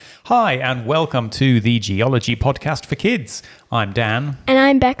Hi, and welcome to the Geology Podcast for Kids. I'm Dan. And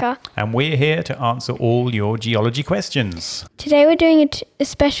I'm Becca. And we're here to answer all your geology questions. Today we're doing a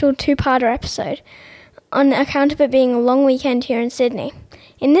special two-parter episode on account of it being a long weekend here in Sydney.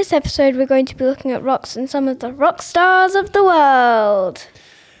 In this episode, we're going to be looking at rocks and some of the rock stars of the world.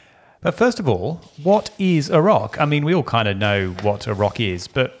 But first of all, what is a rock? I mean, we all kind of know what a rock is,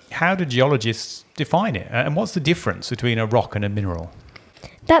 but how do geologists define it? And what's the difference between a rock and a mineral?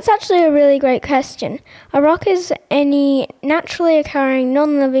 That's actually a really great question. A rock is any naturally occurring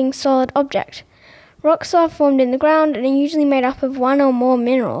non-living solid object. Rocks are formed in the ground and are usually made up of one or more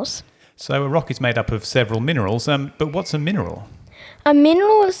minerals. So a rock is made up of several minerals, but what's a mineral? A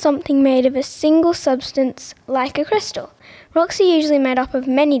mineral is something made of a single substance like a crystal. Rocks are usually made up of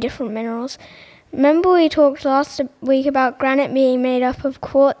many different minerals. Remember we talked last week about granite being made up of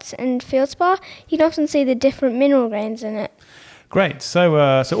quartz and feldspar? You can often see the different mineral grains in it. Great. So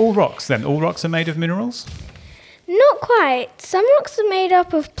all rocks then? All rocks are made of minerals? Not quite. Some rocks are made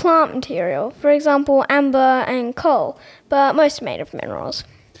up of plant material, for example amber and coal, but most are made of minerals.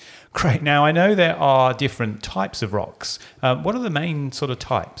 Great. Now, I know there are different types of rocks. What are the main sort of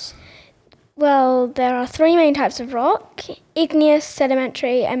types? Well, there are three main types of rock: igneous,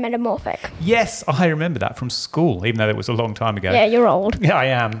 sedimentary, and metamorphic. Yes, I remember that from school, even though it was a long time ago. Yeah, you're old. Yeah, I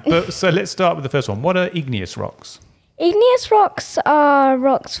am. So let's start with the first one. What are igneous rocks? Igneous rocks are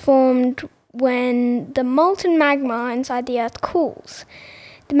rocks formed when the molten magma inside the Earth cools.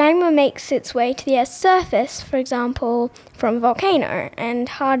 The magma makes its way to the Earth's surface, for example, from a volcano, and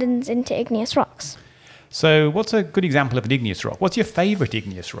hardens into igneous rocks. So what's a good example of an igneous rock? What's your favourite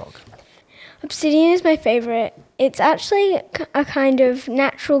igneous rock? Obsidian is my favourite. It's actually a kind of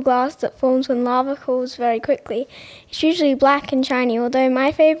natural glass that forms when lava cools very quickly. It's usually black and shiny, although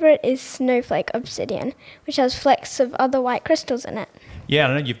my favourite is snowflake obsidian, which has flecks of other white crystals in it. Yeah,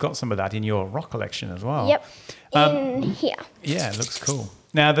 I know you've got some of that in your rock collection as well. Yep, in here. Yeah, it looks cool.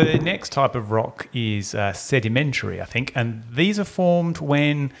 Now, the next type of rock is sedimentary, I think, and these are formed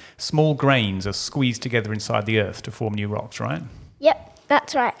when small grains are squeezed together inside the earth to form new rocks, right? Yep,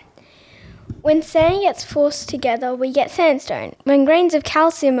 that's right. When sand gets forced together, we get sandstone. When grains of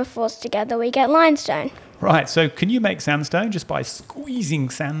calcium are forced together, we get limestone. Right, so can you make sandstone just by squeezing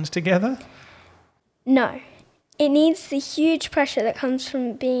sand together? No. It needs the huge pressure that comes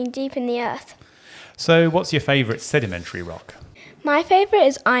from being deep in the earth. So what's your favourite sedimentary rock? My favourite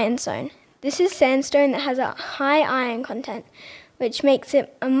is ironstone. This is sandstone that has a high iron content, which makes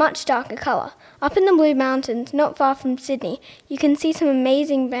it a much darker colour. Up in the Blue Mountains, not far from Sydney, you can see some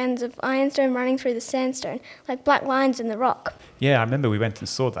amazing bands of ironstone running through the sandstone, like black lines in the rock. Yeah, I remember we went and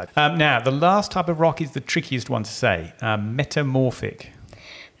saw that. Now, the last type of rock is the trickiest one to say, metamorphic.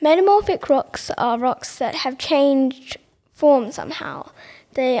 Metamorphic rocks are rocks that have changed form somehow.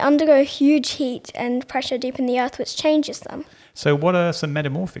 They undergo huge heat and pressure deep in the earth, which changes them. So what are some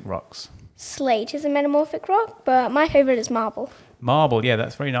metamorphic rocks? Slate is a metamorphic rock, but my favourite is marble. Marble, yeah,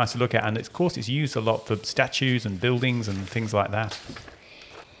 that's very nice to look at. And of course, it's used a lot for statues and buildings and things like that.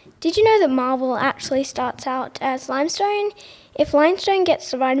 Did you know that marble actually starts out as limestone? If limestone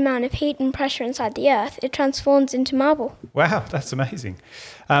gets the right amount of heat and pressure inside the earth, it transforms into marble. Wow, that's amazing.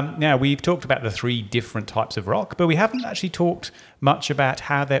 Now, we've talked about the three different types of rock, but we haven't actually talked much about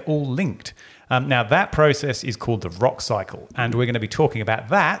how they're all linked. Now, that process is called the rock cycle, and we're going to be talking about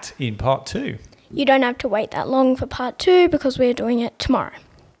that in part 2. You don't have to wait that long for part 2 because we're doing it tomorrow.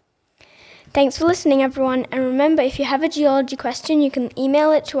 Thanks for listening, everyone. And remember, if you have a geology question, you can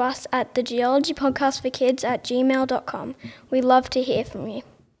email it to us at thegeologypodcastforkids@gmail.com. We love to hear from you.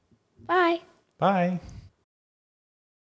 Bye. Bye.